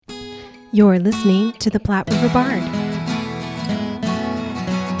You're listening to the Platte River Bard.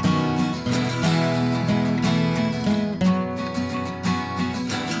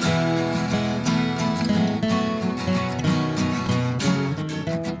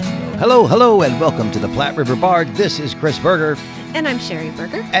 Hello, and welcome to the Platte River Bard. This is Chris Berger. And I'm Sherry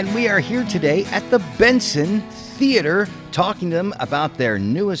Berger. And we are here today at the Benson Theater talking to them about their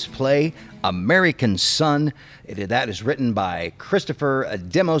newest play, American Son. That is written by Christopher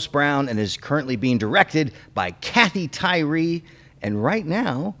Demos Brown and is currently being directed by Kathy Tyree. And right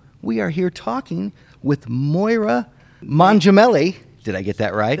now, we are here talking with Moira Mongemelli. Did I get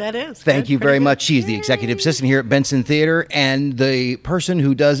that right? That is. Thank you very much. She's the executive assistant here at Benson Theater and the person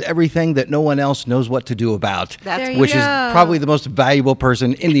who does everything that no one else knows what to do about, which is probably the most valuable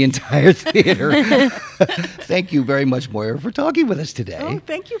person in the entire theater. Thank you very much, Moira, for talking with us today. Oh,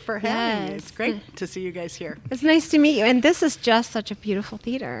 thank you for having me. Yes. It's great to see you guys here. It's nice to meet you. And this is just such a beautiful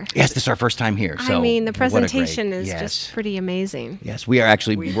theater. Yes, this is our first time here. So I mean, the what a great- presentation is yes. just pretty amazing. Yes, we are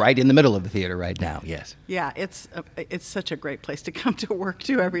actually right in the middle of the theater right now. Yes. Yeah, it's such a great place to come to work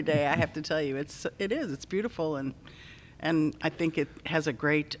to every day. I have to tell you, it's beautiful, and I think it has a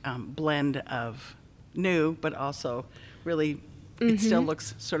great blend of new, but also really it still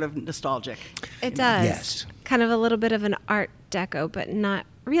looks sort of nostalgic. It does. Yes. Kind of a little bit of an art deco, but not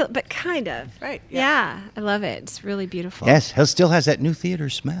real, but kind of. Right, Yeah. I love it. It's really beautiful. Yes, it still has that new theater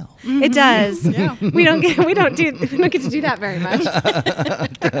smell. It does. Yeah. We don't get to do that very much.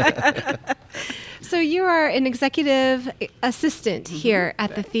 So you are an executive assistant here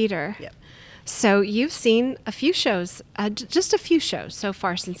at the theater. Yep. So you've seen a few shows, just a few shows so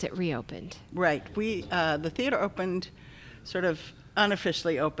far since it reopened. Right. The theater opened, sort of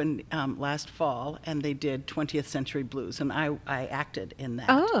unofficially opened last fall, and they did 20th Century Blues, and I acted in that.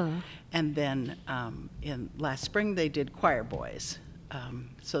 Oh. And then in last spring they did Choir Boys.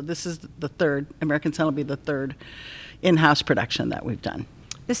 So this is the third, American Son will be the third in-house production that we've done.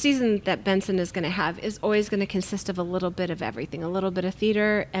 The season that Benson is going to have is always going to consist of a little bit of everything, a little bit of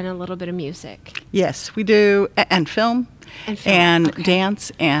theater and a little bit of music. Yes, we do, and film, And okay.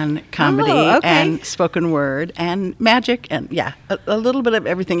 dance, and comedy, okay. and spoken word, and magic, and a little bit of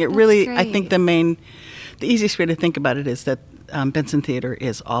everything. It really, I think the easiest way to think about it is that Benson Theater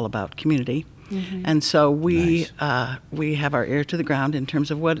is all about community. Mm-hmm. And so we have our ear to the ground in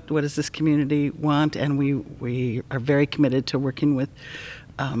terms of what does this community want, and we are very committed to working with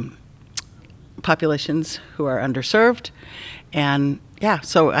populations who are underserved, and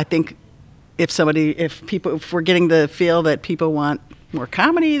so I think if we're getting the feel that people want more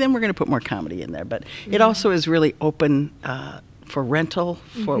comedy, then we're going to put more comedy in there. But it also is really open for rental.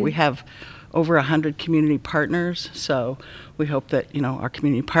 We have over 100 community partners, so we hope that our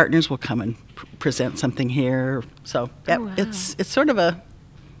community partners will come and present something here. So it's sort of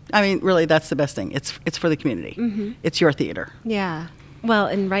really that's the best thing. It's for the community. Mm-hmm. It's your theater. Yeah. Well,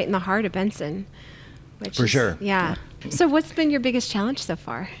 and right in the heart of Benson. For sure. Yeah. So what's been your biggest challenge so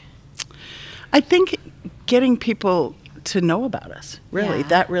far? I think getting people to know about us, really. Yeah.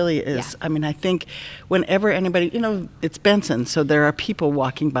 That really is. Yeah. I think whenever anybody, it's Benson, so there are people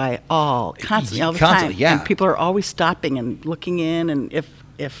walking by constantly, all the time. Yeah. And people are always stopping and looking in, and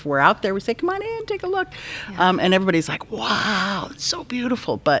if we're out there, we say, come on in, take a look. Yeah. And everybody's like, wow, it's so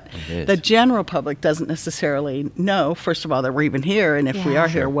beautiful. But the general public doesn't necessarily know, first of all, that we're even here, and if we are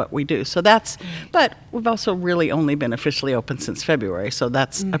here, what we do. So but we've also really only been officially open since February, so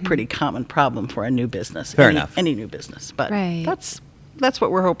that's a pretty common problem for a new business. Fair enough. Any new business. But Right. that's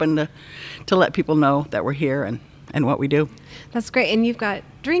what we're hoping to let people know, that we're here and what we do. That's great. And you've got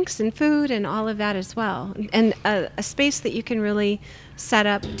drinks and food and all of that as well. And a space that you can really set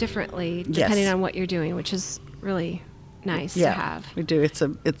up differently depending on what you're doing, which is really nice to have. We do.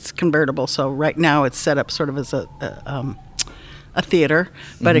 It's convertible. So right now it's set up sort of as a theater,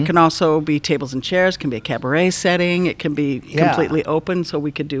 but it can also be tables and chairs, can be a cabaret setting, it can be completely open, so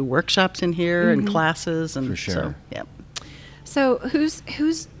we could do workshops in here and classes. And For sure. So, yeah. So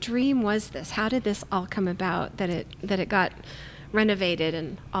whose dream was this? How did this all come about, that it got renovated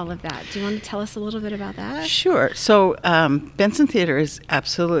and all of that? Do you want to tell us a little bit about that? Sure. So Benson Theater is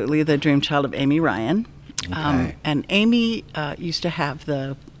absolutely the dream child of Amy Ryan. Okay. And Amy used to have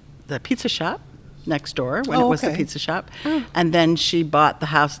the pizza shop next door when it was the pizza shop. Oh. And then she bought the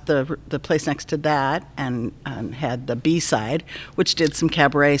house, the place next to that, and had the B side, which did some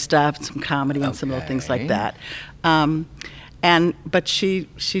cabaret stuff, and some comedy and some little things like that. But she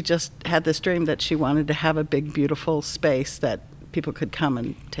just had this dream that she wanted to have a big, beautiful space that people could come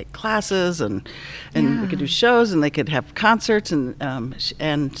and take classes, and we could do shows, and they could have concerts,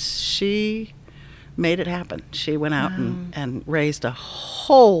 and she made it happen. She went out and raised a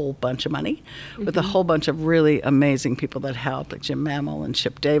whole bunch of money with a whole bunch of really amazing people that helped, like Jim Mammal and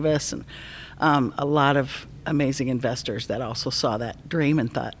Chip Davis, and a lot of amazing investors that also saw that dream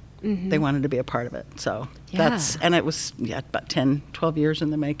and thought they wanted to be a part of it. So and it was about 10, 12 years in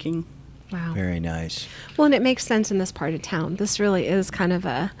the making. Wow. Very nice. Well, and it makes sense in this part of town. This really is kind of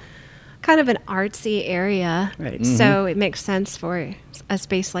an artsy area. Right. So it makes sense for a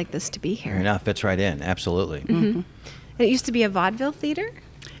space like this to be here. Fair enough. Fits right in. Absolutely. And it used to be a vaudeville theater?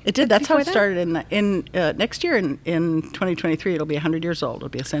 It did. That's how it Before started. In next year, in 2023, it'll be 100 years old. It'll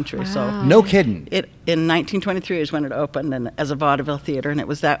be a century. So No kidding. in 1923 is when it opened, and as a vaudeville theater, and it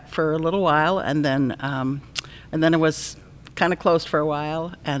was that for a little while, and then it was kind of closed for a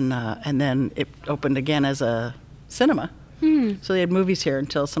while, and then it opened again as a cinema. So they had movies here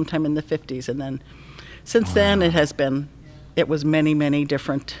until sometime in the 50s, and then since then it was many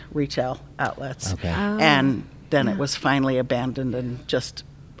different retail outlets, and then it was finally abandoned and just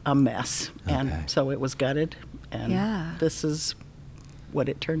a mess, and so it was gutted, and this is what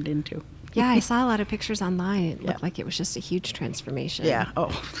it turned into. Yeah, I saw a lot of pictures online. It looked like it was just a huge transformation. Yeah,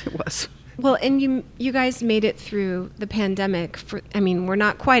 it was. Well, and you guys made it through the pandemic. We're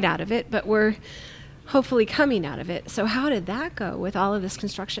not quite out of it, but we're hopefully coming out of it. So how did that go with all of this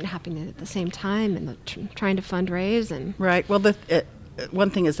construction happening at the same time and trying to fundraise? And Right. Well, one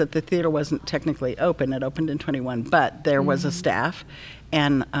thing is that the theater wasn't technically open. It opened in 21, but there was a staff.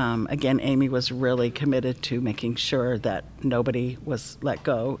 And again, Amy was really committed to making sure that nobody was let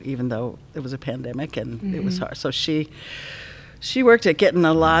go, even though it was a pandemic and it was hard. So she worked at getting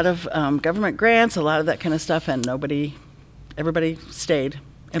a lot of government grants, a lot of that kind of stuff, and everybody stayed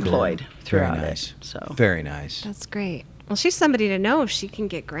employed throughout Very nice. it. So Very nice. that's great. Well, she's somebody to know if she can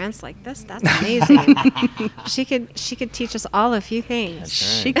get grants like this. That's amazing. She could teach us all a few things.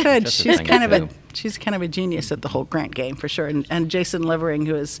 she could. That's the thing to do. She's kind of a genius at the whole grant game for sure. And Jason Levering,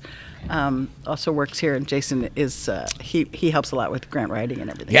 who is also works here, and Jason is he helps a lot with grant writing and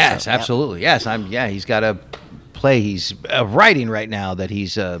everything. Yes, So, absolutely. Yes, he's got a play he's writing right now that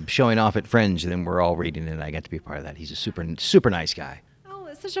he's showing off at Fringe, and then we're all reading it, and I got to be a part of that. He's a super nice guy.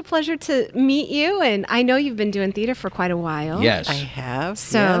 It's such a pleasure to meet you, and I know you've been doing theater for quite a while. Yes. I have.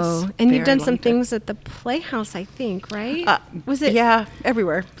 So, yes, and you've very done long some time. things at the Playhouse, I think, right? Was it? Yeah,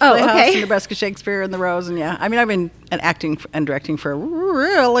 everywhere. Oh, Playhouse, okay. and Nebraska Shakespeare and the Rose, and I've been acting and directing for a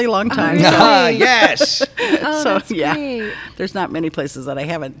really long time. really? Ah, yes. Oh, So, that's yeah, great. there's not many places that I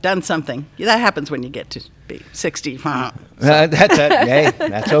haven't done something. That happens when you get to be 60.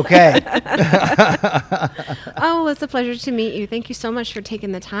 That's okay. Oh, it's a pleasure to meet you. Thank you so much for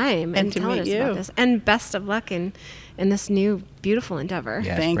taking the time and to telling meet us you. about this. And best of luck in this new beautiful endeavor.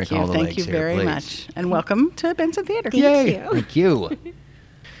 Yes, Thank break you. all the Thank legs you here, very please. much. And welcome to Benson Theater. Thank you. Thank you.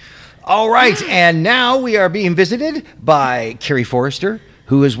 All right, and now we are being visited by Carrie Forrester,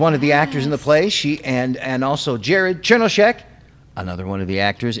 who is one of the actors in the play. She and also Jared Chernoshek, another one of the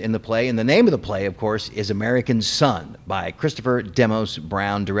actors in the play. And the name of the play, of course, is American Son by Christopher Demos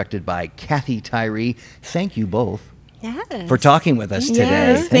Brown, directed by Kathy Tyree. Thank you both Yes. for talking with us today.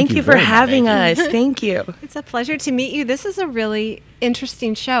 Yes, thank you for very much. having us. Thank you. It's a pleasure to meet you. This is a really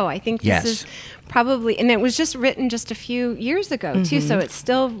interesting show. I think this Yes. is probably, and it was just written just a few years ago too, so it's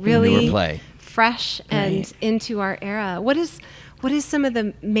still Newer really play. fresh and Right. into our era. What is some of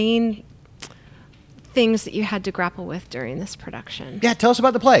the main things that you had to grapple with during this production? Yeah, tell us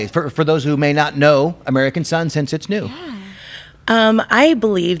about the play for those who may not know American Son, since it's new. I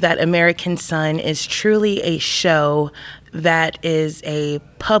believe that American Son is truly a show that is a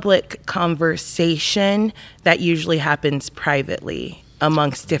public conversation that usually happens privately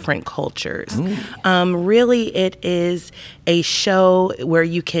amongst different cultures. Really, it is a show where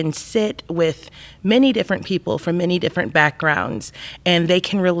you can sit with many different people from many different backgrounds, and they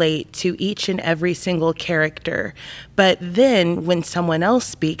can relate to each and every single character. But then when someone else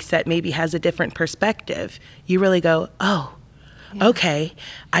speaks that maybe has a different perspective, you really go, oh, okay,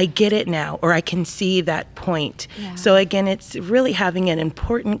 I get it now, or I can see that point. Yeah. So again, it's really having an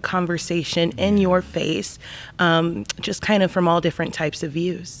important conversation in your face, just kind of from all different types of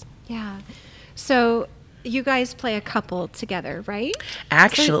views. Yeah. So you guys play a couple together, right?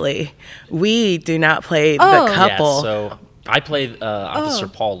 Actually, we do not play Oh. the couple. Yeah, so I play Officer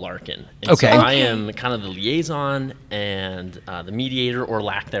Paul Larkin. And Okay. So I Okay. am kind of the liaison and the mediator, or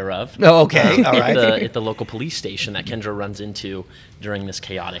lack thereof. Oh, okay. All right. At the local police station that Kendra runs into during this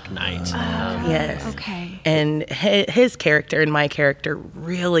chaotic night. Yes. Okay. And his character and my character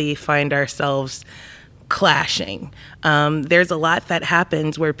really find ourselves clashing. There's a lot that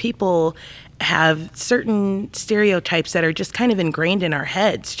happens where people have certain stereotypes that are just kind of ingrained in our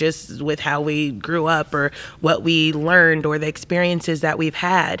heads, just with how we grew up or what we learned or the experiences that we've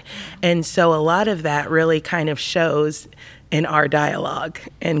had. And so a lot of that really kind of shows in our dialogue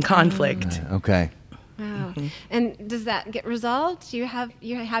and conflict. Okay. Wow. And does that get resolved? Do you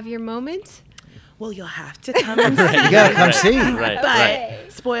have your moment? Well, you'll have to come and see. You gotta come see. Right, But right.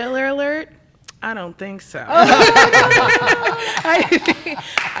 spoiler alert, I don't think so.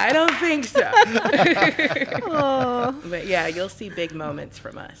 I don't think so. But yeah, you'll see big moments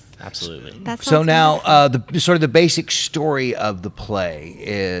from us. Absolutely. That So sounds now, the sort of the basic story of the play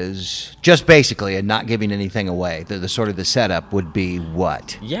is just basically, and not giving anything away. The sort of the setup would be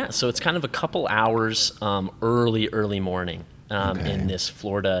what? Yeah, so it's kind of a couple hours early morning. In this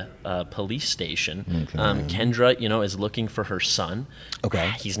Florida police station. Kendra, is looking for her son.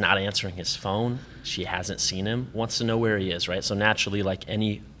 Okay. He's not answering his phone. She hasn't seen him, wants to know where he is, right? So naturally, like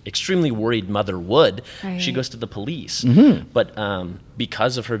any extremely worried mother would, she Right. goes to the police. But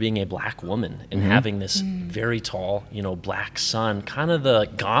because of her being a black woman and having this very tall, black son, kind of the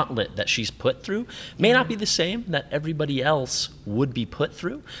gauntlet that she's put through may not be the same that everybody else would be put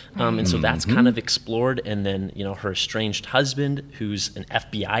through. And so that's kind of explored. And then, her estranged husband, who's an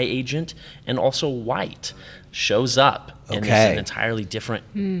FBI agent and also white, shows up. And there's Okay. an entirely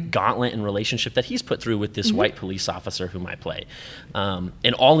different gauntlet and relationship that he's put through with this white police officer whom I play.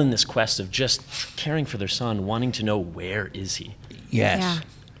 And all in this quest of just caring for their son, wanting to know where is he. Yes.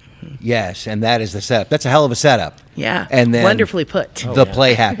 Yes, and that is the setup. That's a hell of a setup. Yeah, And then wonderfully put. the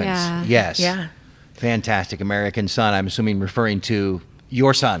play happens. Yeah. Yes. Yeah. Fantastic. American Son, I'm assuming referring to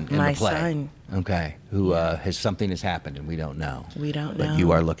your son in My the play. son. Okay. Who something has happened and we don't know. We don't But know.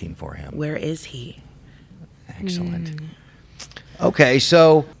 you are looking for him. Where is he? Excellent. Okay,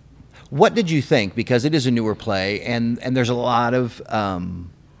 so what did you think? Because it is a newer play, and there's a lot of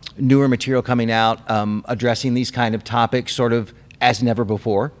newer material coming out addressing these kind of topics, sort of as never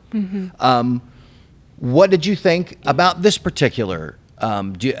before. What did you think about this particular?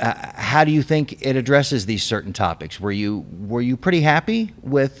 How do you think it addresses these certain topics? Were you pretty happy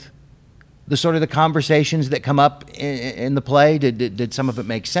with the sort of the conversations that come up in the play? Did some of it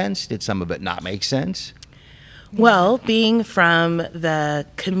make sense? Did some of it not make sense? Well, being from the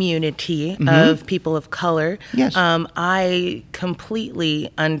community of people of color, Yes. I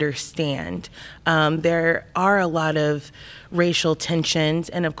completely understand. There are a lot of racial tensions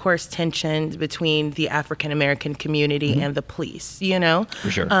and, of course, tensions between the African American community and the police,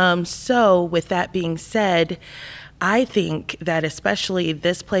 For sure. So, with that being said, I think that especially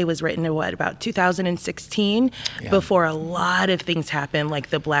this play was written in about 2016, before a lot of things happened, like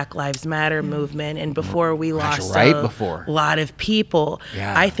the Black Lives Matter movement, and before we lost right a before. lot of people.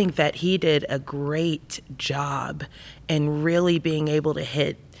 Yeah. I think that he did a great job in really being able to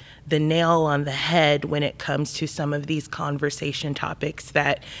hit the nail on the head when it comes to some of these conversation topics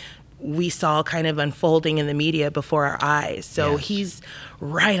that we saw kind of unfolding in the media before our eyes. So Yes. he's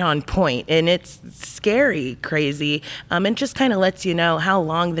right on point, and it's scary, crazy, and just kind of lets you know how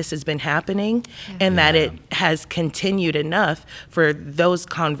long this has been happening and that it has continued enough for those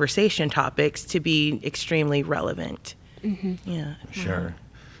conversation topics to be extremely relevant. Yeah. Sure.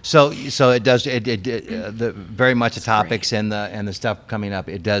 So it does the very much the topics and the stuff coming up.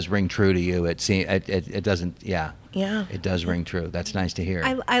 It does ring true to you. It doesn't. Yeah. Yeah. It does ring true. That's nice to hear.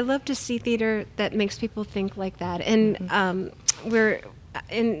 I love to see theater that makes people think like that, and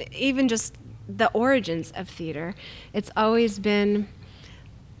even just the origins of theater. It's always been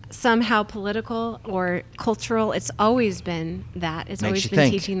somehow political or cultural. It's always been that. It's Makes always you been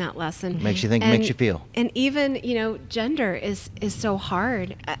think. teaching that lesson. Makes you think, makes you feel. And even gender is so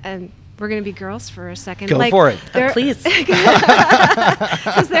hard. And we're going to be girls for a second. Go for it. Please.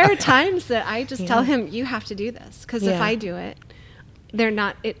 Because there are times that I just tell him, you have to do this. Because if Yeah. I do it, they're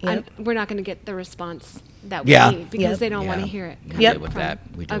not. Yep. We're not going to get the response that we Yeah. need because Yep. they don't want Yeah. to hear it. We coming Yep. deal with from that.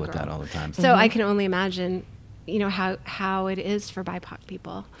 We a deal with that girl. all the time. So I can only imagine, how it is for BIPOC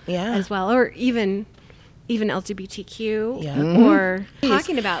people, Yeah. as well, or even LGBTQ, Yeah. or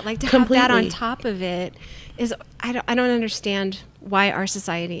talking about to have that on Completely. top of it is I don't understand why our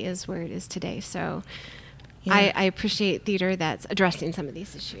society is where it is today. So. I appreciate theater that's addressing some of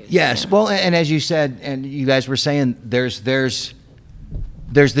these issues. Yes. Well, and as you said, and you guys were saying, there's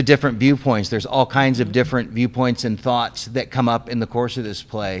the different viewpoints. There's all kinds of different viewpoints and thoughts that come up in the course of this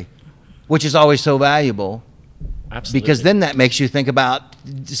play, which is always so valuable. Absolutely. Because then that makes you think about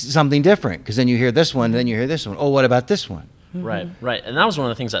something different. Because then you hear this one, then you hear this one. Oh, what about this one? Right. And that was one of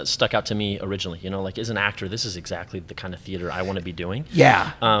the things that stuck out to me originally. Like as an actor, this is exactly the kind of theater I want to be doing.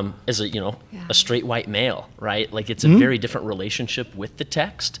 Yeah. As a straight white male, right? Like it's a very different relationship with the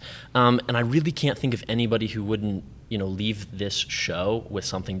text. And I really can't think of anybody who wouldn't, leave this show with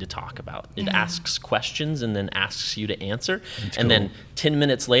something to talk about. It asks questions and then asks you to answer. That's and cool. then 10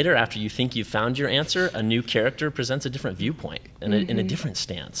 minutes later, after you think you've found your answer, a new character presents a different viewpoint and in a different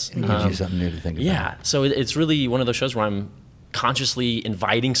stance. It gives you something new to think about. Yeah. So it's really one of those shows where I'm consciously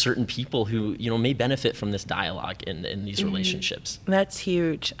inviting certain people who may benefit from this dialogue in these relationships. That's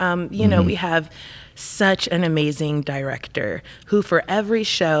huge. We have such an amazing director who for every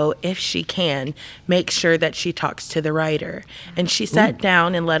show, if she can, makes sure that she talks to the writer. And she sat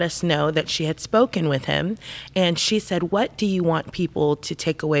down and let us know that she had spoken with him. And she said, what do you want people to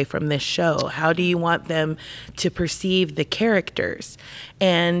take away from this show? How do you want them to perceive the characters?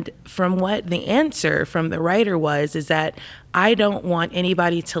 And from what the answer from the writer was, is that I don't want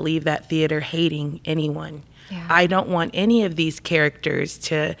anybody to leave that theater hating anyone. Yeah. I don't want any of these characters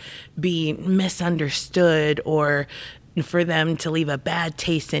to be misunderstood or for them to leave a bad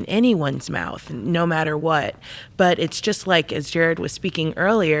taste in anyone's mouth, no matter what. But it's just like, as Jared was speaking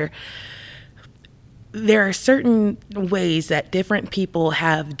earlier, there are certain ways that different people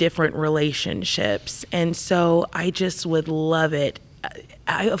have different relationships. And so I just would love it.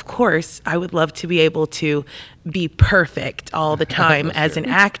 Of course, I would love to be able to be perfect all the time as an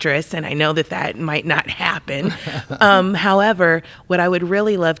actress, and I know that might not happen. However, what I would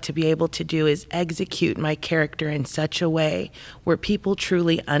really love to be able to do is execute my character in such a way where people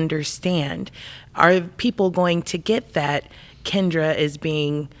truly understand. Are people going to get that Kendra is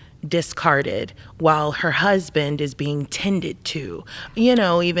being discarded while her husband is being tended to,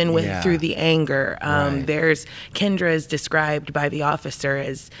 even with through the anger. Right. There's Kendra is described by the officer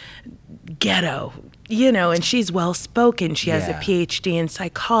as ghetto, and she's well spoken. She has a PhD in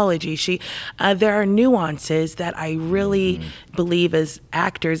psychology. There are nuances that I really believe as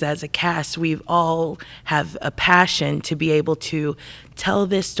actors, as a cast, we've all have a passion to be able to tell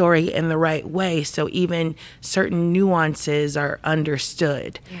this story in the right way. So even certain nuances are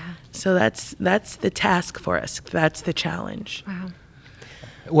understood. Yeah. So that's the task for us. That's the challenge. Wow.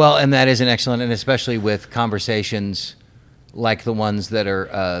 Well, and that is an excellent, and especially with conversations like the ones that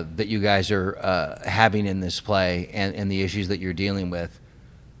are that you guys are having in this play, and the issues that you're dealing with.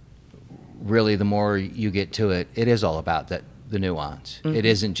 Really, the more you get to it, it is all about the nuance. It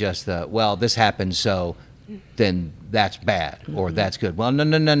isn't just this happened, so then that's bad or that's good. Well,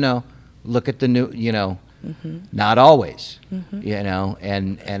 no. Look at the new, not always,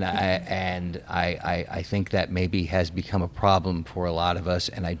 and I think that maybe has become a problem for a lot of us,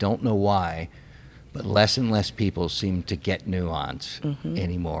 and I don't know why. But less and less people seem to get nuance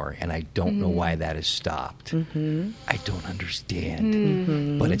anymore, and I don't know why that has stopped. I don't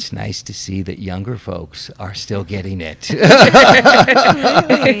understand. But it's nice to see that younger folks are still getting it.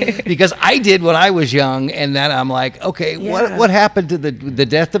 Because I did when I was young, and then I'm like, okay, what happened to the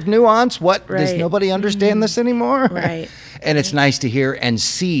death of nuance? What does nobody understand this anymore? Right. And it's nice to hear and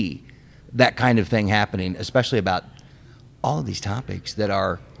see that kind of thing happening, especially about all of these topics that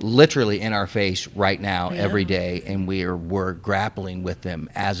are literally in our face right now, every day, and we're grappling with them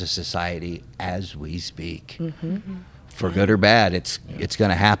as a society as we speak. For good or bad, it's going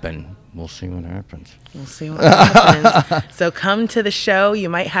to happen. We'll see what happens. We'll see what happens. So come to the show. You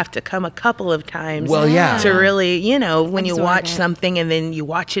might have to come a couple of times to really, when you watch something and then you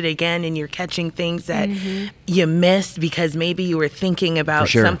watch it again and you're catching things that you missed because maybe you were thinking about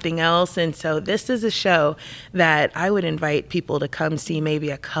something else. And so this is a show that I would invite people to come see maybe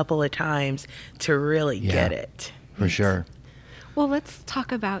a couple of times to really get it. For sure. Well, let's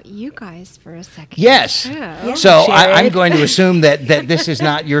talk about you guys for a second. Yes. Yeah. So I'm going to assume that this is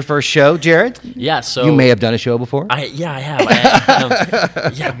not your first show, Jared? Yeah, so... You may have done a show before? I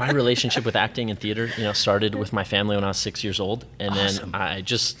have. My relationship with acting and theater, started with my family when I was 6 years old. And then I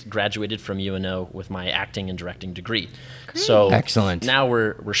just graduated from UNO with my acting and directing degree. Great. So excellent. Now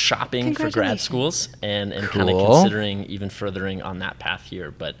we're shopping for grad schools and kind of Cool. considering even furthering on that path here.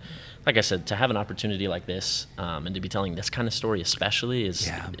 But like I said, to have an opportunity like this and to be telling this kind of story especially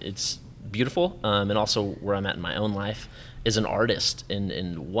it's beautiful. And also where I'm at in my own life as an artist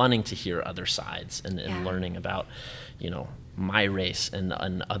and wanting to hear other sides and learning about, my race and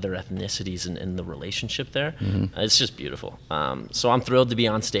other ethnicities and the relationship there. It's just beautiful. So I'm thrilled to be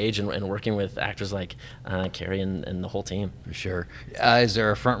on stage and working with actors like Carrie and the whole team. For sure. Is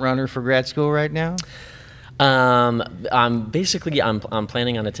there a front runner for grad school right now? I'm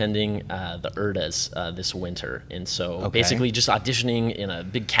planning on attending the IRDAs this winter, and so basically just auditioning in a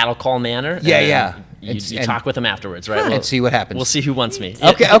big cattle call manner. Yeah. You talk with them afterwards, right? And see what happens. We'll see who wants me.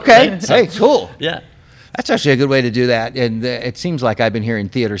 Okay. Hey, cool. Yeah. That's actually a good way to do that. And it seems like I've been hearing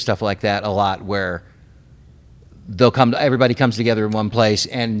theater stuff like that a lot, where everybody comes together in one place,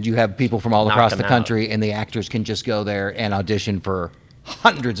 and you have people from all Knock across them the out. country, and the actors can just go there and audition for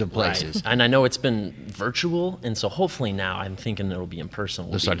hundreds of places. Right. And I know it's been virtual, and so hopefully now I'm thinking it'll be in person.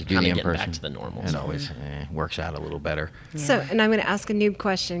 We'll Start to do kinda the in getting person. back to the normal. It So. always works out a little better. So, and I'm going to ask a noob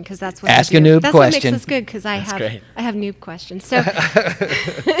question because that's what Ask I a do. noob that's question. What makes us good because I great. have noob questions. So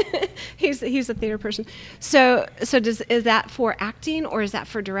he's a theater person. So is that for acting or is that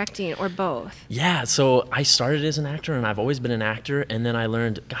for directing or both? Yeah, so I started as an actor, and I've always been an actor, and then I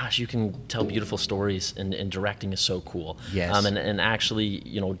learned, gosh, you can tell beautiful stories, and directing is so cool. Yes. And actually,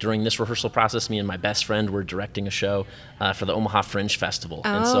 during this rehearsal process, me and my best friend were directing a show for the Omaha Fringe Festival.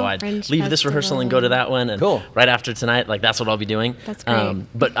 And so I'd Fringe leave this rehearsal and go to that one, and Cool. right after tonight, that's what I'll be doing. That's great.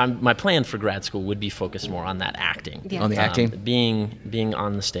 But my plan for grad school would be focused more on that acting. Yeah. On the acting? Being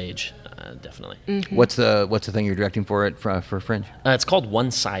on the stage, definitely. What's the thing you're directing for Fringe? It's called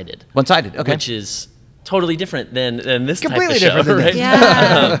One-Sided. One-sided. Okay. Which is totally different than this Completely type of show, different than right?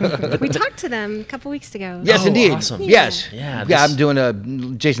 this. Yeah. We talked to them a couple weeks ago. Yes, Oh, indeed. awesome. Yes. Yeah, Yeah. this- I'm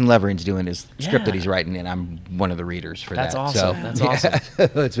doing Jason Leverine's doing his script that Yeah. he's writing, and I'm one of the readers for That's that. awesome. So, That's awesome.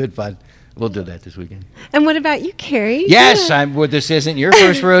 It's been fun. We'll do that this weekend. And what about you, Carrie? Yes, Yeah. this isn't your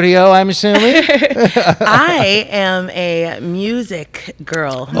first rodeo, I'm assuming. I am a music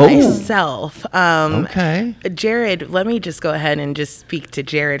girl myself. Okay. Jared, let me just go ahead and just speak to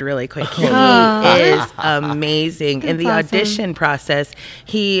Jared really quick. He is amazing. In the That's awesome. audition process,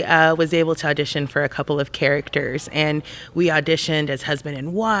 he was able to audition for a couple of characters, and we auditioned as husband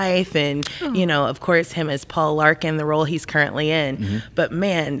and wife, and of course, him as Paul Larkin, the role he's currently in. But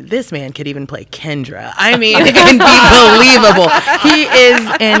man, this man could even play Kendra. I mean, and be believable. He is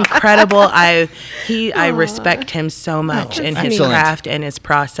incredible. I respect him so much in his Excellent. craft and his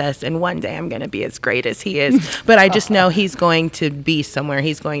process. And one day I'm going to be as great as he is. But I just know he's going to be somewhere.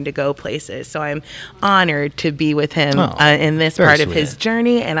 He's going to go places. So I'm honored to be with him in this very part of sweet. his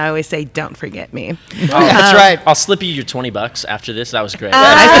journey. And I always say, don't forget me. That's right. I'll slip you your $20 after this. That was great.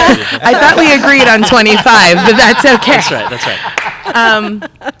 I thought we agreed on 25, but that's okay. That's right.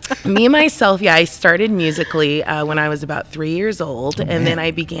 Me, myself, I started musically when I was about 3 years old, and then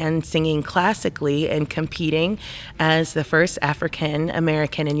I began singing classically and competing as the first African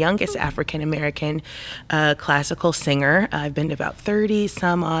American and youngest African American classical singer. I've been to about 30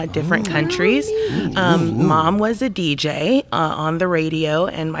 some odd different countries. Mom was a DJ on the radio,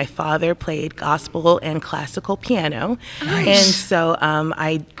 and my father played gospel and classical piano. And so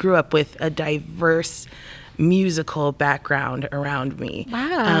I grew up with a diverse musical background around me.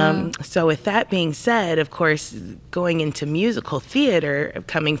 Wow. So with that being said, of course, going into musical theater,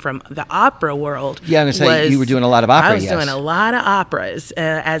 coming from the opera world. Yeah, I'm gonna say you were doing a lot of opera, I was yes. doing a lot of operas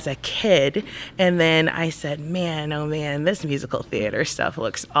as a kid. And then I said, man, oh man, this musical theater stuff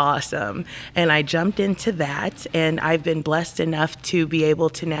looks awesome. And I jumped into that, and I've been blessed enough to be able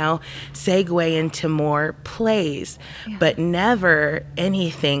to now segue into more plays, but never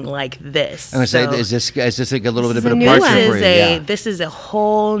anything like this. I'm gonna say, So- is this like a little bit of is a a new departure one. for you? this is a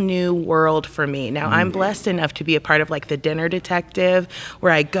whole new world for me. Now I'm blessed enough to be a part of like the Dinner Detective,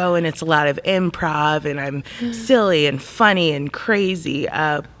 where I go and it's a lot of improv and I'm silly and funny and crazy.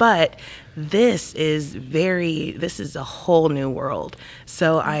 But this is a whole new world.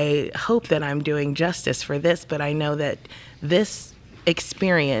 So I hope that I'm doing justice for this, but I know that this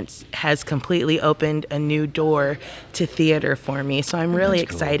experience has completely opened a new door to theater for me. So I'm really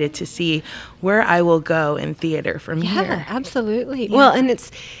excited to see where I will go in theater from Yeah, here. absolutely. Well, and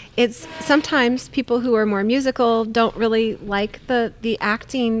it's sometimes people who are more musical don't really like the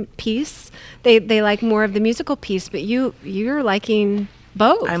acting piece. They like more of the musical piece, but you're liking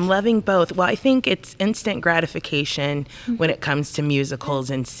both. I'm loving both. Well, I think it's instant gratification when it comes to musicals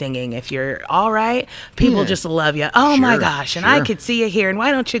and singing. If you're all right, people just love you. Oh my Sure, gosh, and I sure. could see you here, and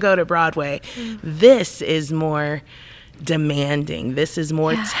why don't you go to Broadway? This is more demanding. This is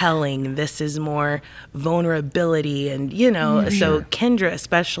more telling. This is more vulnerability. And, so Kendra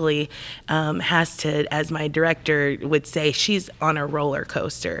especially has to, as my director would say, she's on a roller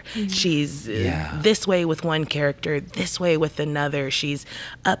coaster. She's this way with one character, this way with another. She's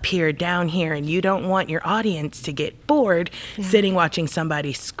up here, down here, and you don't want your audience to get bored sitting watching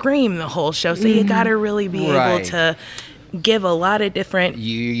somebody scream the whole show. So you got to really be able Right. to give a lot of different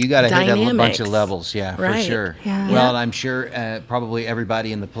You got to hit a bunch dynamics. of levels, yeah, for Right. sure. Yeah. Well, Yeah. and I'm sure probably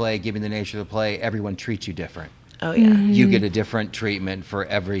everybody in the play, given the nature of the play, everyone treats you different. Oh yeah. You get a different treatment for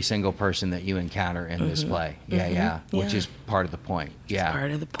every single person that you encounter in this play. Yeah, which Yeah. is part of the point. Yeah,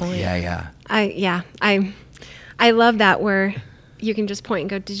 Part of the point. Yeah. I love that where you can just point and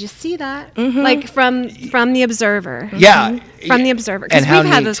go, "Did you see that?" Like from the observer. Yeah. From the observer, And because how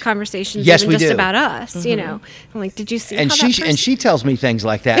we've had neat. those conversations Yes, even we just do. about us. You know, I'm like, "Did you see?" And how that she person-" she tells me things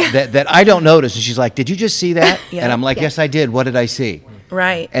like that I don't notice, and she's like, "Did you just see that?" Yeah. And I'm like, Yeah. "Yes, I did. What did I see?"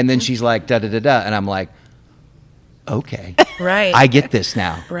 Right. And then she's like, "Da da da da," and I'm like, "Okay, Right. I get this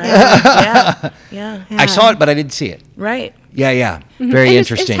now." Right. Yeah. Yeah. I saw it, but I didn't see it. Right. Yeah. Very And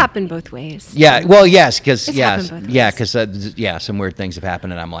it's interesting. happened both ways. Yeah, well, yes, because It's happened both ways. some weird things have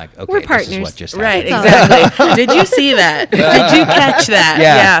happened, and I'm like, okay, We're this is partners. what just Right. happened. Exactly. Did you see that? Did you catch that?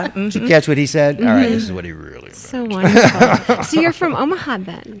 Yeah. Mhm. Did you catch what he said? All right, this is what he really meant. So wonderful. So you're from Omaha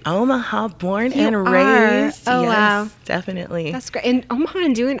then? Omaha, born You and are. raised. Oh, yes, wow. Definitely. That's great. And Omaha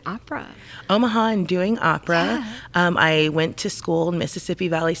and doing opera. Omaha and doing opera. I went to school in Mississippi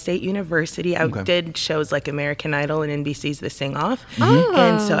Valley State University. I did shows like American Idol and NBC's The Sing Off.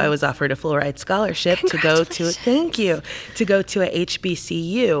 And so I was offered a full ride scholarship to go to, thank you, to go to a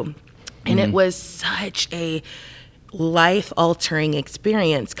HBCU. And it was such a life-altering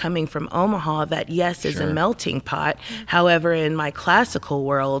experience coming from Omaha that, yes, is a melting pot. However, in my classical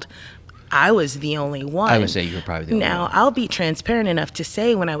world, I was the only one. I would say you were probably the only Now, one. I'll be transparent enough to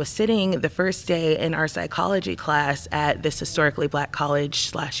say when I was sitting the first day in our psychology class at this historically black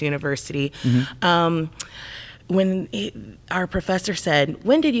college / university, our professor said,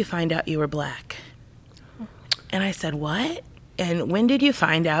 "When did you find out you were black?" And I said, "What? And when did you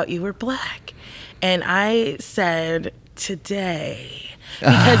find out you were black?" And I said, "Today."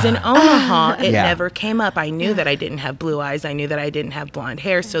 Because in Omaha, it Yeah. never came up. I knew that I didn't have blue eyes. I knew that I didn't have blonde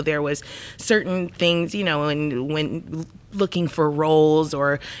hair. So there was certain things, when looking for roles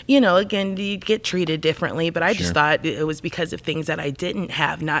or, again, you get treated differently. But I just thought it was because of things that I didn't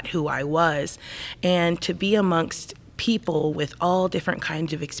have, not who I was. And to be amongst people with all different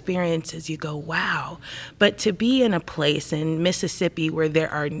kinds of experiences, you go, wow. But to be in a place in Mississippi where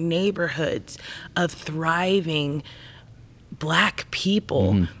there are neighborhoods of thriving black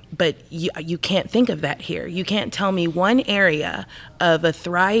people, but you can't think of that here. You can't tell me one area of a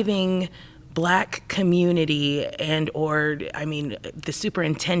thriving black community the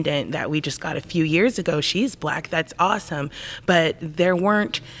superintendent that we just got a few years ago, she's black, that's awesome. But there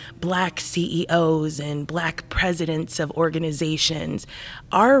weren't black CEOs and black presidents of organizations.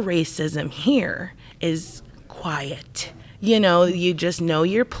 Our racism here is quiet. You just know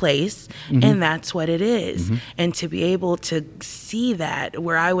your place, and that's what it is. And to be able to see that,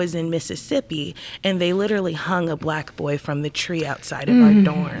 where I was in Mississippi, and they literally hung a black boy from the tree outside of our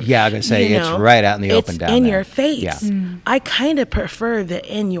dorm. Yeah, I'm gonna say it's right out in the open It's down in there. your face. Yeah. I kind of prefer the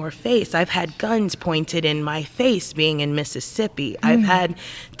in your face. I've had guns pointed in my face being in Mississippi. I've had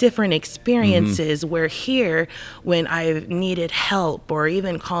different experiences where here, when I've needed help or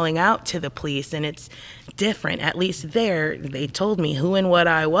even calling out to the police, and it's different. At least there, they told me who and what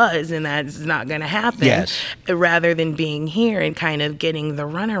I was, and that's not going to happen. Yes. Rather than being here and kind of getting the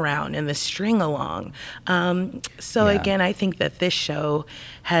runaround and the string along. Again, I think that this show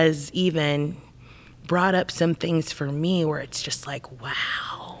has even brought up some things for me where it's just like,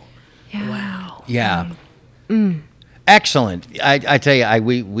 wow. Yeah. Wow. Yeah. Excellent. I tell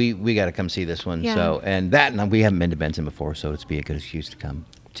you, we got to come see this one. Yeah. So, and we haven't been to Benson before, so it'd be a good excuse to come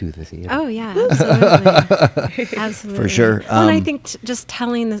to the theater. Oh yeah, absolutely, absolutely. For sure. Well, and I think just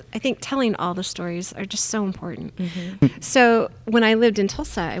telling all the stories are just so important. So when I lived in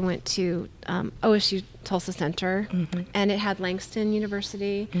Tulsa, I went to OSU Tulsa Center, and it had Langston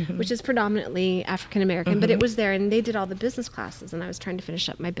University, which is predominantly African American, but it was there, and they did all the business classes, and I was trying to finish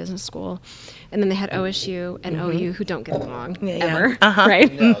up my business school, and then they had OSU and OU, who don't get along ever,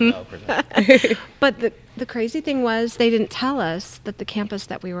 right? But the crazy thing was they didn't tell us that the campus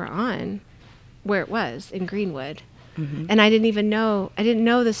that we were on, where it was in Greenwood, and I didn't know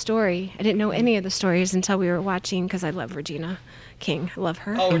the story. I didn't know any of the stories until we were watching, because I love Regina King. I love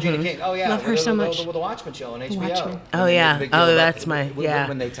her. Oh, Regina King. Oh, yeah. Love her so much. With the Watchmen show on HBO. Watchmen. Oh, yeah. Oh, that's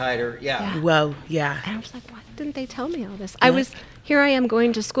When they tied her. Yeah. Well, yeah. And I was like, why didn't they tell me all this? Here I am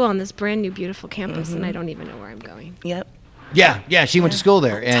going to school on this brand new beautiful campus, and I don't even know where I'm going. Yep. Yeah. She went to school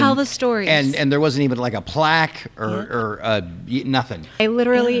there. And, Tell the stories. And there wasn't even like a plaque or nothing. I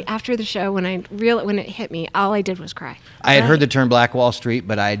literally, after the show, when it hit me, all I did was cry. I had heard the term Black Wall Street,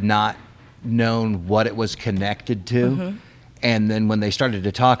 but I had not known what it was connected to. And then when they started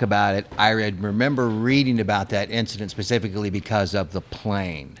to talk about it, I remember reading about that incident specifically because of the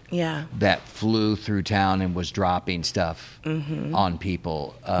plane Yeah. that flew through town and was dropping stuff on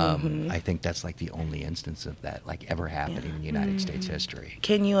people. I think that's like the only instance of that like ever happening in United States history.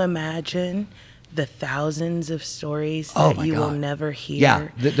 Can you imagine the thousands of stories Oh that my you will God. never hear? Yeah,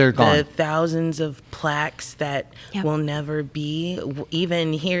 they're gone. The thousands of plaques that Yep. will never be.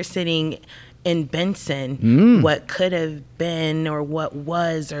 Even here sitting in Benson, what could have been or what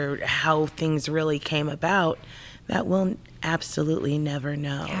was or how things really came about, that we'll absolutely never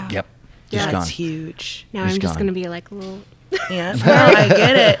know. Yeah. Yep. Yeah. Just That's gone. huge. Now He's I'm just gone. going to be like a little. Yeah, no, I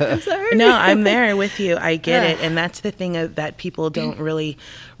get it. sorry. No, I'm there with you. I get it, and that's the thing that people don't really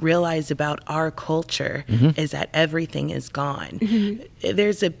realize about our culture is that everything is gone.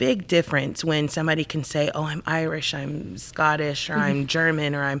 There's a big difference when somebody can say, "Oh, I'm Irish, I'm Scottish, or I'm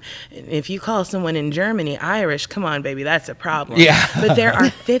German, or I'm." If you call someone in Germany Irish, come on, baby, that's a problem. Yeah. But there are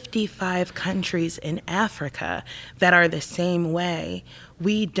 55 countries in Africa that are the same way.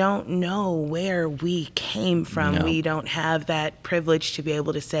 We don't know where we came from. No. We don't have that privilege to be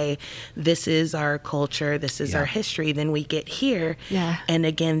able to say, this is our culture, this is our history. Then we get here, Yeah. and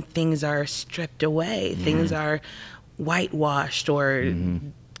again, things are stripped away. Things are whitewashed or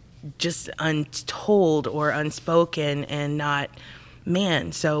just untold or unspoken and not,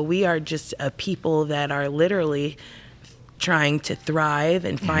 man. So we are just a people that are literally trying to thrive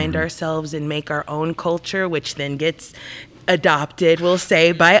and find ourselves and make our own culture, which then gets adopted, we'll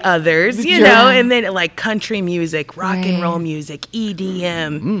say, by others, you know, and then like country music, rock and roll music,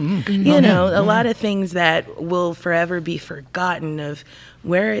 EDM, you know, a lot of things that will forever be forgotten of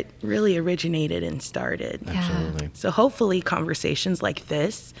where it really originated and started. Absolutely. So hopefully conversations like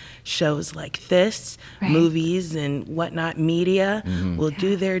this, shows like this, Right. movies and whatnot, media will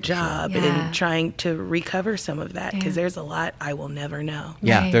do their job Yeah. in trying to recover some of that, because Yeah. there's a lot I will never know.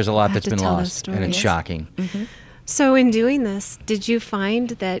 Yeah, Right. there's a lot Have that's to been tell those lost, and it's stories. shocking. So in doing this, did you find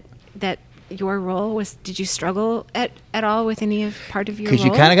that your role was? Did you struggle at all with any of part of your role? Because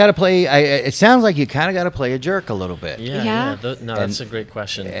you kind of got to play. It sounds like you kind of got to play a jerk a little bit. Yeah, Yeah. no, that's a great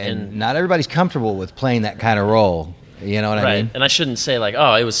question. And not everybody's comfortable with playing that kind of role. You know what I right, mean? and I shouldn't say like,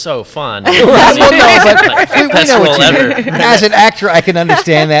 oh, it was so fun. Well, no, but we Best know what role you mean. ever. As an actor, I can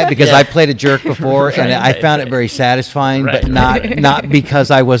understand that because Yeah. I played a jerk before, and I right, found it right. very satisfying, Right, but not because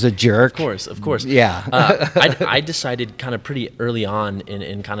I was a jerk. Of course. Yeah. I decided kind of pretty early on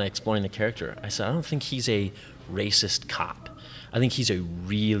in kind of exploring the character. I said, I don't think he's a racist cop. I think he's a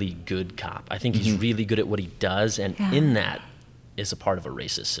really good cop. I think he's really good at what he does, and Yeah. in that is a part of a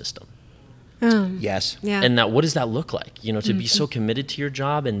racist system. Yes. Yeah. And now, what does that look like? You know, to be so committed to your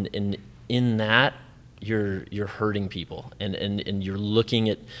job, and in that, you're hurting people, and you're looking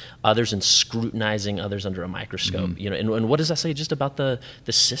at others and scrutinizing others under a microscope. You know, and what does that say just about the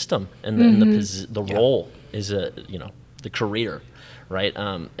system and the role is the career, right?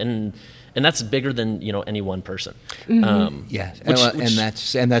 And that's bigger than any one person. Yes, Which-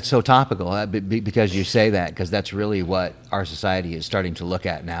 and that's so topical because you say that, because that's really what our society is starting to look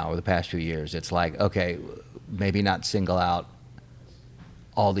at now over the past few years. It's like, okay, maybe not single out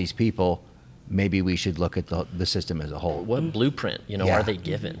all these people. Maybe we should look at the system as a whole. What blueprint, Yeah. are they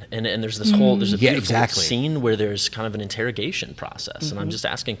given? And there's this whole there's a Yeah, beautiful exactly. scene where there's kind of an interrogation process, and I'm just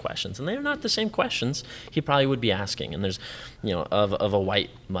asking questions, and they're not the same questions he probably would be asking. And there's, of a white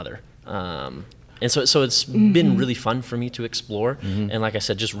mother, and so it's been really fun for me to explore. And like I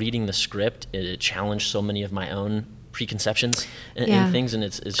said, just reading the script, it challenged so many of my own preconceptions and Yeah. things, and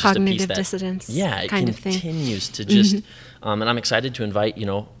it's just a Cognitive piece that dissonance it kind of thing. continues to just, and I'm excited to invite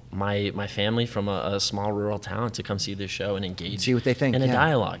my family from a small rural town to come see this show and engage See what they think, in a yeah.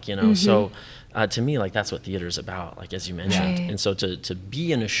 dialogue, So to me, like, that's what theater is about, like, as you mentioned. Right. And so to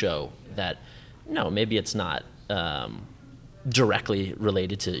be in a show that, maybe it's not directly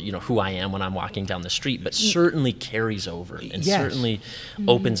related to who I am when I'm walking down the street, but certainly carries over and Yes. certainly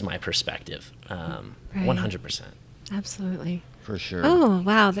opens my perspective, 100%. Absolutely. For sure. Oh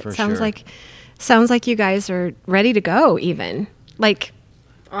wow, that For sounds sure. like you guys are ready to go. Even like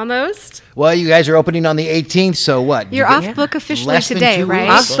almost. Well, you guys are opening on the 18th, so what? You're You off get book officially less than today, 2 right?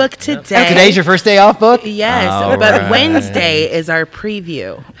 weeks? Off book today. Today's your first day off book? Yes, All but right. Wednesday is our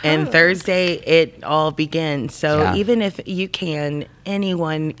preview, and Thursday it all begins. So Yeah. even if you can,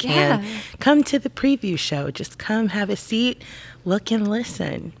 anyone can Yeah. come to the preview show. Just come, have a seat, look and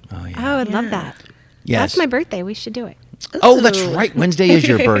listen. Oh, yeah. Oh, I would love Yeah. that. Yes. That's my birthday. We should do it. Oh, that's right. Wednesday is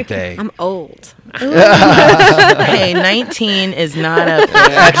your birthday. I'm old. Hey, 19 is not up there.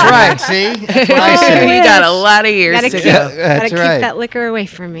 That's right. See? That's what I We said. got a lot of years Gotta to keep, go. gotta That's keep right. that liquor away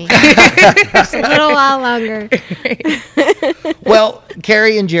from me. Just a little while longer. Well,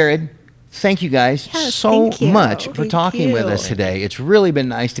 Carrie and Jared, thank you guys Yes, so thank you. much for Thank talking with you. us today. It's really been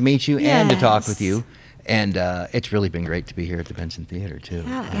nice to meet you and to talk with Yes. you. And it's really been great to be here at the Benson Theater, too.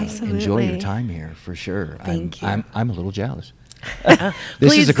 Yeah, Enjoy your absolutely. time here, for sure. Thank you. I'm a little jealous. Please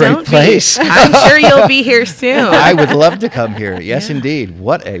This is a great don't be. place. I'm sure you'll be here soon. I would love to come here. Yes, indeed.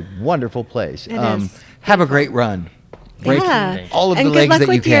 What a wonderful place. It is. Have a great run. Break Yeah. all of And the good legs luck that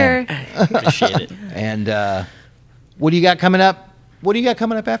you with can. Appreciate it. And what do you got coming up? What do you got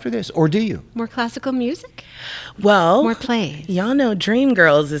coming up after this? Or do you? More classical music? Well, More plays? y'all know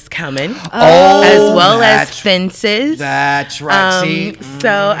Dreamgirls is coming, Oh, as well as that's- Fences. That's right. See?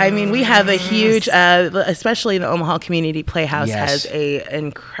 So, I mean, we have a huge, especially the Omaha Community Playhouse Yes. has a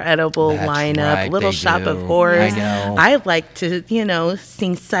incredible That's lineup. right, Little they Shop do. of Horrors. I know. I like to,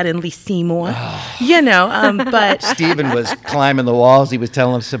 sing Suddenly Seymour. But Stephen was climbing the walls. He was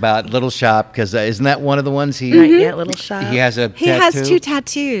telling us about Little Shop because isn't that one of the ones he right, yeah, Little Shop. he has a He tattoo? has 2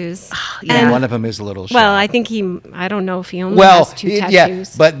 tattoos. yeah. And one of them is a Little Shop. Well, I think I don't know if he only well, has 2 yeah,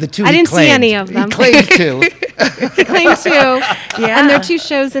 tattoos. but the 2 I he didn't see claimed. any of them. He claimed 2. He claims 2. Yeah. And there are 2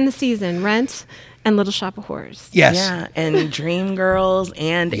 shows in the season, Rent and Little Shop of Horrors. Yes. Yeah, and Dreamgirls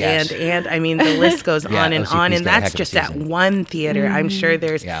Yes. and I mean the list goes Yeah, on and OCP's on, and got a heck that's of a just at season. one theater. I'm sure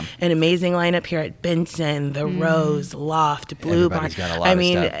there's Yeah. an amazing lineup here at Benson, the Rose, Loft, Blue Barn. Everybody's got a lot I of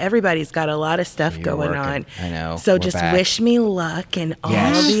mean, stuff. everybody's got a lot of stuff You're going working. on. I know. So We're just back. wish me luck and all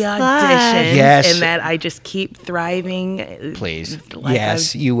Yes. the Luck. auditions, Yes. and that I just keep thriving. Please. like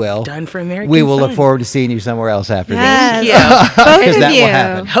yes, I've you will. done for American We will look Son. forward to seeing you somewhere else after Yes. Yeah. Both Because of that will you.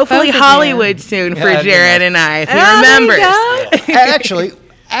 happen. Hopefully Both of you. Hollywood soon for Yeah, Jared and I, if he Oh, there you remembers. go. this. Actually,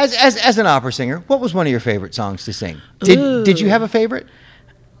 as an opera singer, what was one of your favorite songs to sing? Did you have a favorite?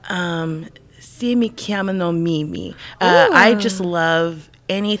 Si mi chiamano Mimi. I just love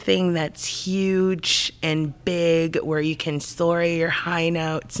anything that's huge and big where you can soar your high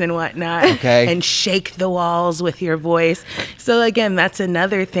notes and whatnot Okay. and shake the walls with your voice. So again, that's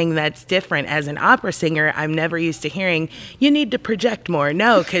another thing that's different. As an opera singer, I'm never used to hearing you need to project more.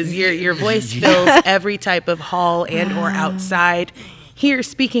 No, because your voice fills every type of hall and or outside. Here,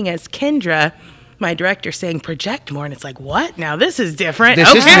 speaking as Kendra, my director saying project more, and it's like, what? Now this is different. This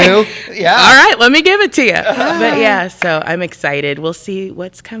is Okay. new. Yeah. All right, let me give it to you. But yeah, so I'm excited. We'll see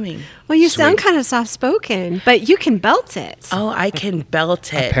what's coming. Well, you sound Sweet. kind of soft spoken, but you can belt it. Oh, I can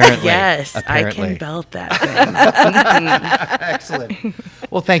belt it. Apparently. Yes, I Apparently. can belt that thing. Excellent.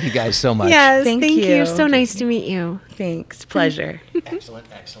 Well, thank you guys so much. Yes, Thank thank you. you. So nice to meet you. Thanks. Pleasure. Excellent.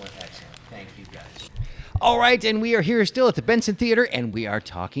 Thank you, guys. All right, and we are here still at the Benson Theater, and we are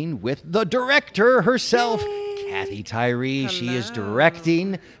talking with the director herself, Kathy Tyree. She is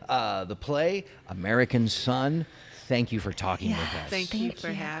directing the play American Son. Thank you for talking with us. Thank you for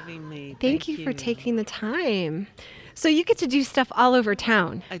having me. Thank you for taking the time. So you get to do stuff all over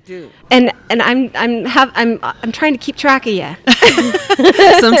town, I do. and I'm trying to keep track of you.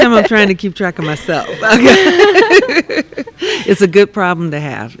 Sometimes I'm trying to keep track of myself. It's a good problem to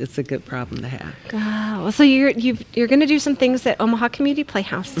have. It's a good problem to have. Well, so you're going to do some things at Omaha Community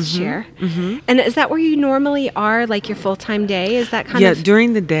Playhouse this year, and is that where you normally are, like your full-time day? Is that kind Yeah, of?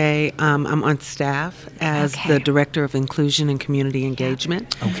 during the day, I'm on staff as Okay. the Director of Inclusion and Community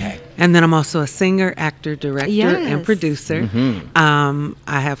Engagement. Okay. And then I'm also a singer, actor, director, and Yes. producer. I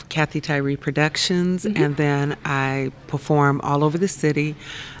have Kathy Tyree Productions, and then I perform all over the city.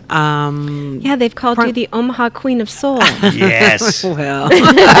 Yeah, they've called you the Omaha Queen of Soul. Yes. Well,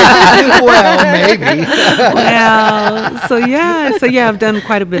 Well, maybe. so yeah, I've done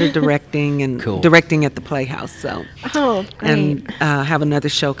quite a bit of directing and Cool. directing at the Playhouse. So, Oh, great. and have another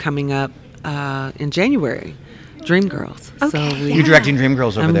show coming up in January, Dreamgirls. So Okay, we, You're directing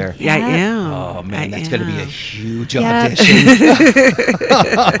Dreamgirls over there. Yeah, I am. Oh man, I that's going to be a am. huge Yeah. audition.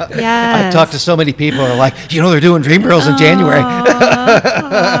 Yes. I've talked to so many people who are like, they're doing Dreamgirls in January.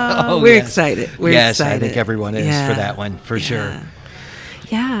 Oh, We're yes. excited. We're yes, excited. I think everyone is Yeah. for that one, for sure.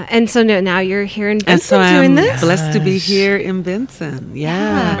 Yeah, and so now you're here in And Benson so doing I'm this. blessed to be here in Benson.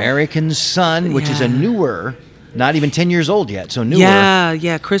 Yeah. American Son, which is a Yeah. newer, not even 10 years old yet, so newer.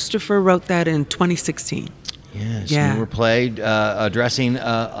 Yeah. Christopher wrote that in 2016. Yes, Yeah. newer play, addressing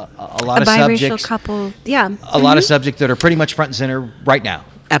a lot A of biracial subjects. couple. Yeah. A lot of subjects that are pretty much front and center right now.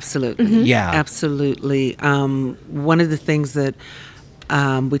 Absolutely. Yeah. Absolutely. One of the things that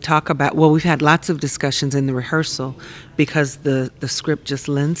we talk about, well, we've had lots of discussions in the rehearsal because the script just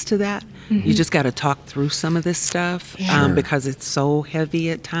lends to that. You just got to talk through some of this stuff because it's so heavy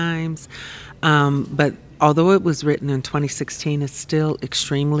at times. But although it was written in 2016, it's still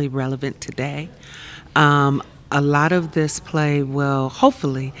extremely relevant today. A lot of this play will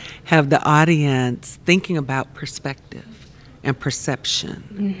hopefully have the audience thinking about perspective and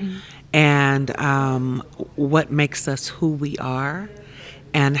perception and what makes us who we are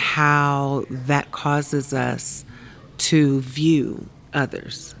and how that causes us to view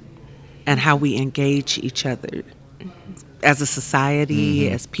others and how we engage each other as a society,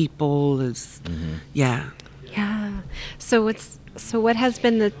 as people, yeah. So what has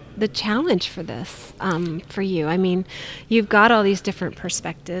been the challenge for this for you? I mean, you've got all these different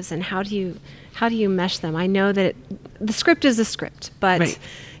perspectives, and how do you mesh them? I know that the script is a script, but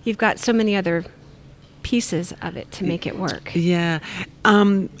you've got so many other pieces of it to make it work. Yeah.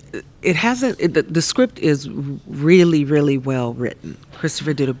 It hasn't, the script is really, really well written.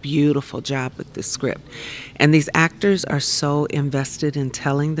 Christopher did a beautiful job with this script. And these actors are so invested in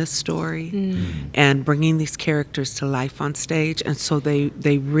telling this story and bringing these characters to life on stage. And so they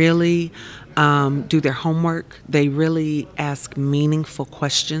really do their homework. They really ask meaningful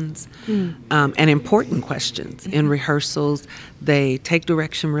questions and important questions in rehearsals. They take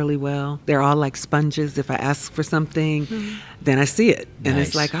direction really well. They're all like sponges. If I ask for something, then I see it. And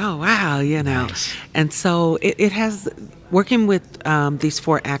it's like, oh, wow, you know. And so it has, working with these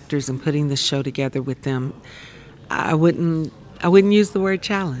 4 actors and putting this show together with them, I wouldn't use the word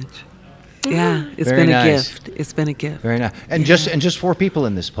challenge. Yeah, it's Very been nice. a gift. It's been a gift. Very nice. And just 4 people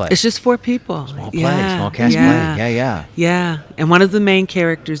in this play. It's just 4 people. Small play, small cast play. Yeah. Yeah, and one of the main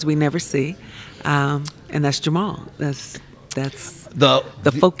characters we never see, and that's Jamal. That's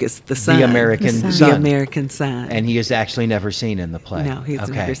the focus, the son. The American The son. American son. And he is actually never seen in the play. No, he's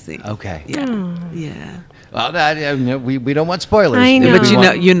never seen. Okay. Yeah. Well, we don't want spoilers. I know.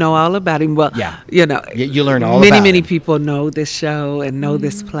 But you know all about him. Well, Yeah. you know, You learn all many about him. people know this show and know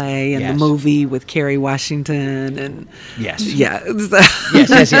this play and Yes. the movie with Kerry Washington and Yes. yeah.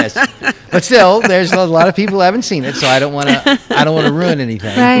 Yes. But still, there's a lot of people who haven't seen it, so I don't want to ruin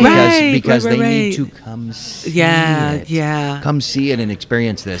anything Right. because Right, they need right. to come see Yeah, it. yeah. Come see it and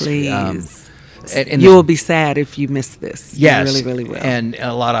experience this. Please. And You will be sad if you miss this. Yes, You really, really will. and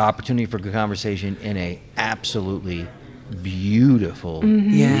a lot of opportunity for good conversation in a absolutely beautiful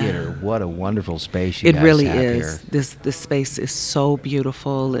theater. What a wonderful space you It guys really have is. here. This space is so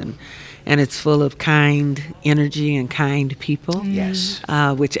beautiful and it's full of kind energy and kind people. Yes.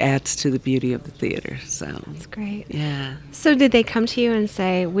 Which adds to the beauty of the theater. So That's great. yeah. So did they come to you and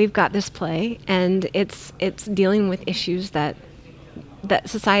say, we've got this play and it's dealing with issues that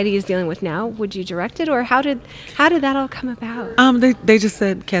society is dealing with now? Would you direct it, or how did that all come about? They just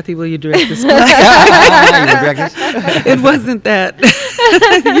said, Kathy, will you direct this play? You direct this? It wasn't that.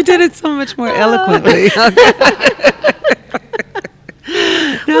 You did it so much more eloquently.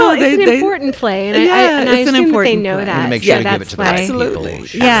 Well, it's an important play, and I it's an assume that they important know play. that. And make sure so to give it that's to the right why. people.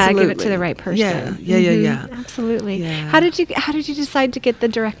 Absolutely. Yeah, give it to Absolutely. the right person. Yeah. Absolutely. Yeah. How did you decide to get the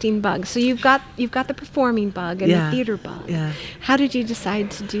directing bug? So you've got the performing bug and the theater bug. Yeah. How did you decide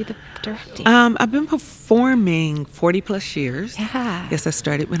to do the directing? I've been performing 40 plus years. Yeah. Yes, I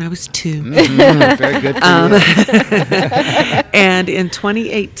started when I was 2. Very good for you. And in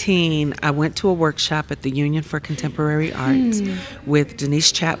 2018, I went to a workshop at the Union for Contemporary Arts with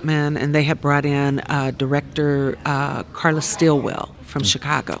Denise Chapman, and they had brought in director Carla Stilwell from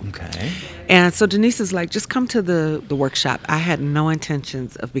Chicago. Okay. And so Denise is like, just come to the workshop. I had no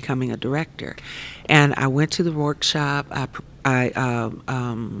intentions of becoming a director. And I went to the workshop. I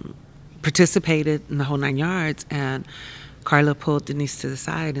participated in the whole 9 yards, and Carla pulled Denise to the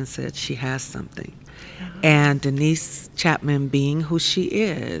side and said she has something. And Denise Chapman, being who she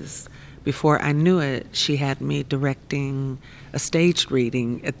is, before I knew it, she had me directing a staged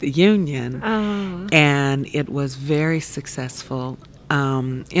reading at the Union. Oh. And it was very successful,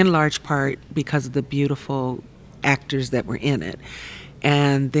 in large part because of the beautiful actors that were in it.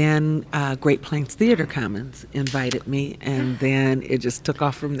 And then Great Plains Theater Commons invited me, and then it just took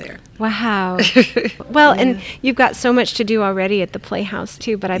off from there. Wow. Well, and you've got so much to do already at the Playhouse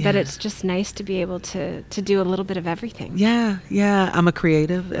too, but I bet it's just nice to be able to do a little bit of everything. Yeah. I'm a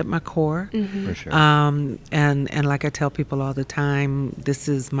creative at my core. For sure. And like I tell people all the time, this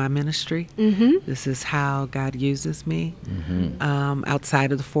is my ministry. This is how God uses me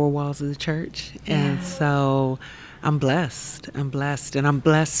outside of the 4 walls of the church. And so I'm blessed. And I'm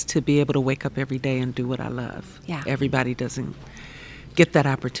blessed to be able to wake up every day and do what I love. Yeah. Everybody doesn't get that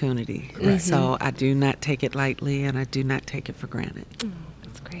opportunity. And so I do not take it lightly, and I do not take it for granted.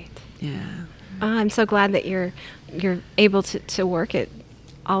 That's great. Yeah. I'm so glad that you're able to work at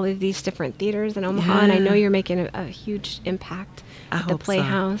all of these different theaters in Omaha, and I know you're making a huge impact at the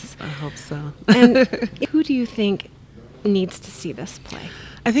Playhouse. I hope so. And who do you think needs to see this play?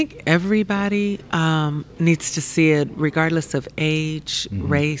 I think everybody needs to see it, regardless of age,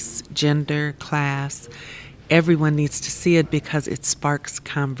 race, gender, class. Everyone needs to see it because it sparks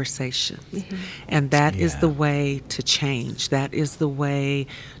conversations. And that is the way to change. That is the way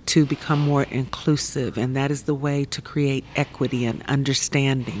to become more inclusive. And that is the way to create equity and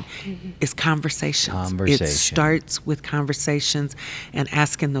understanding is conversations. It starts with conversations and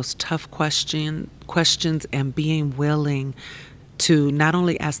asking those tough questions and being willing to not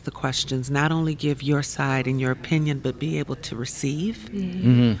only ask the questions, not only give your side and your opinion, but be able to receive.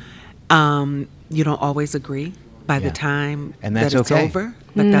 You don't always agree by the time that's that it's okay. over,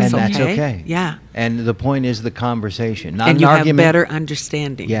 but that's and okay. that's okay. Yeah. And the point is the conversation, not And an you argument. have better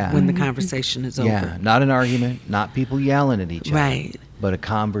understanding when the conversation is over. Yeah, not an argument, not people yelling at each other. Right. But a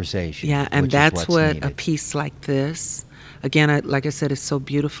conversation. Yeah, and which is that's what's what needed. a piece like this, again, like I said, it's so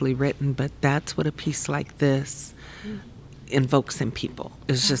beautifully written, but that's what a piece like this invokes in people.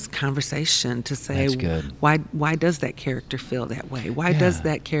 It's just conversation to say, That's good. why does that character feel that way? Why does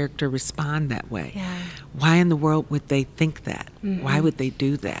that character respond that way? Yeah. Why in the world would they think that? Why would they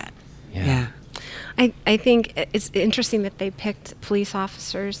do that? Yeah. I think it's interesting that they picked police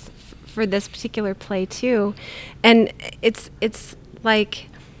officers for this particular play too, and it's like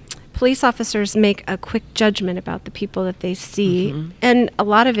police officers make a quick judgment about the people that they see, and a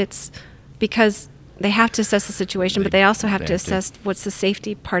lot of it's because they have to assess the situation, but they also have to assess what's the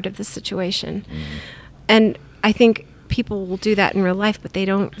safety part of the situation. And I think people will do that in real life, but they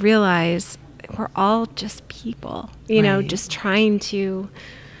don't realize we're all just people, you know, just trying to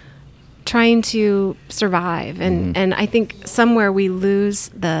survive. And I think somewhere we lose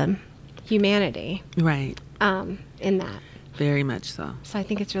the humanity Right. in that. Very much so. So I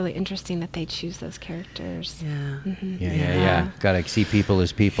think it's really interesting that they choose those characters. Yeah. Yeah. Got to see people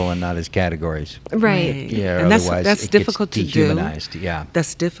as people and not as categories. Right. Yeah, And otherwise that's it difficult gets to do. dehumanized. Yeah.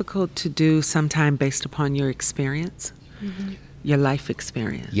 That's difficult to do sometime based upon your experience, your life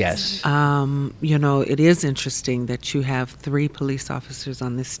experience. Yes. You know, it is interesting that you have 3 police officers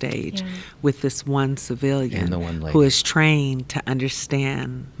on this stage with this one civilian And the one lady. who is trained to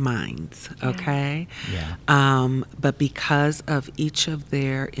understand minds, okay? Yeah. But because of each of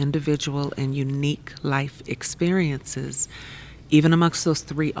their individual and unique life experiences, even amongst those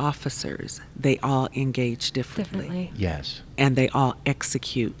 3 officers, they all engage differently. Yes. And they all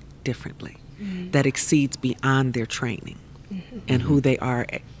execute differently. That exceeds beyond their training and who they are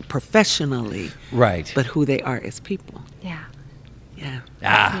professionally, Right. but who they are as people. Yeah. Yeah.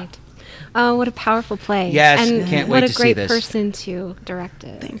 Neat. Oh, what a powerful play. Yes, and can't what wait a to see great this. person to direct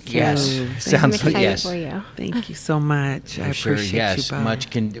it. Thank Yes. you. I'm Sounds like excited yes. for you. Thank you so much. I For sure. appreciate Yes. you both.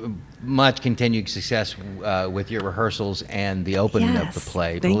 Much continued success with your rehearsals and the opening of the Yes.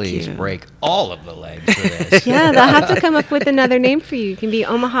 play. Thank Please you. break all of the legs for this. Yeah, they'll have to come up with another name for you. You can be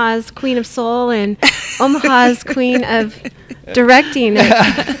Omaha's Queen of Soul and Omaha's Queen of Directing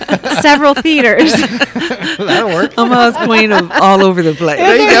at several theaters. That'll work. Omaha's queen of all over the place.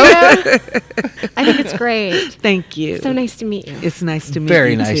 There you go. I think it's great. Thank you. So nice to meet you. It's nice to meet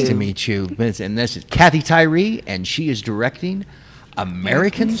Very you. nice too. to meet you. And this is Kathy Tyree, and she is directing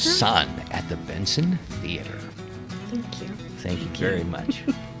American Son at the Benson Theater. Thank you. Thank you very much.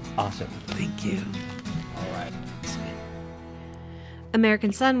 Awesome. Thank you. All right.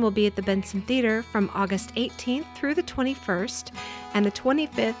 American Son will be at the Benson Theater from August 18th through the 21st and the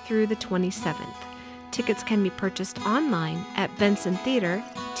 25th through the 27th. Tickets can be purchased online at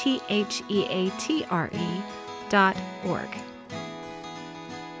bensontheatre.org.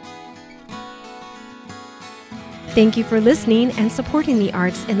 Thank you for listening and supporting the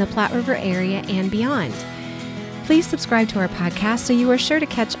arts in the Platte River area and beyond. Please subscribe to our podcast so you are sure to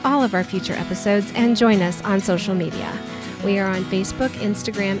catch all of our future episodes and join us on social media. We are on Facebook,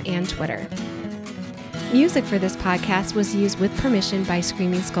 Instagram, and Twitter. Music for this podcast was used with permission by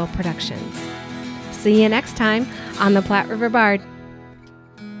Screaming Skull Productions. See you next time on the Platte River Bard.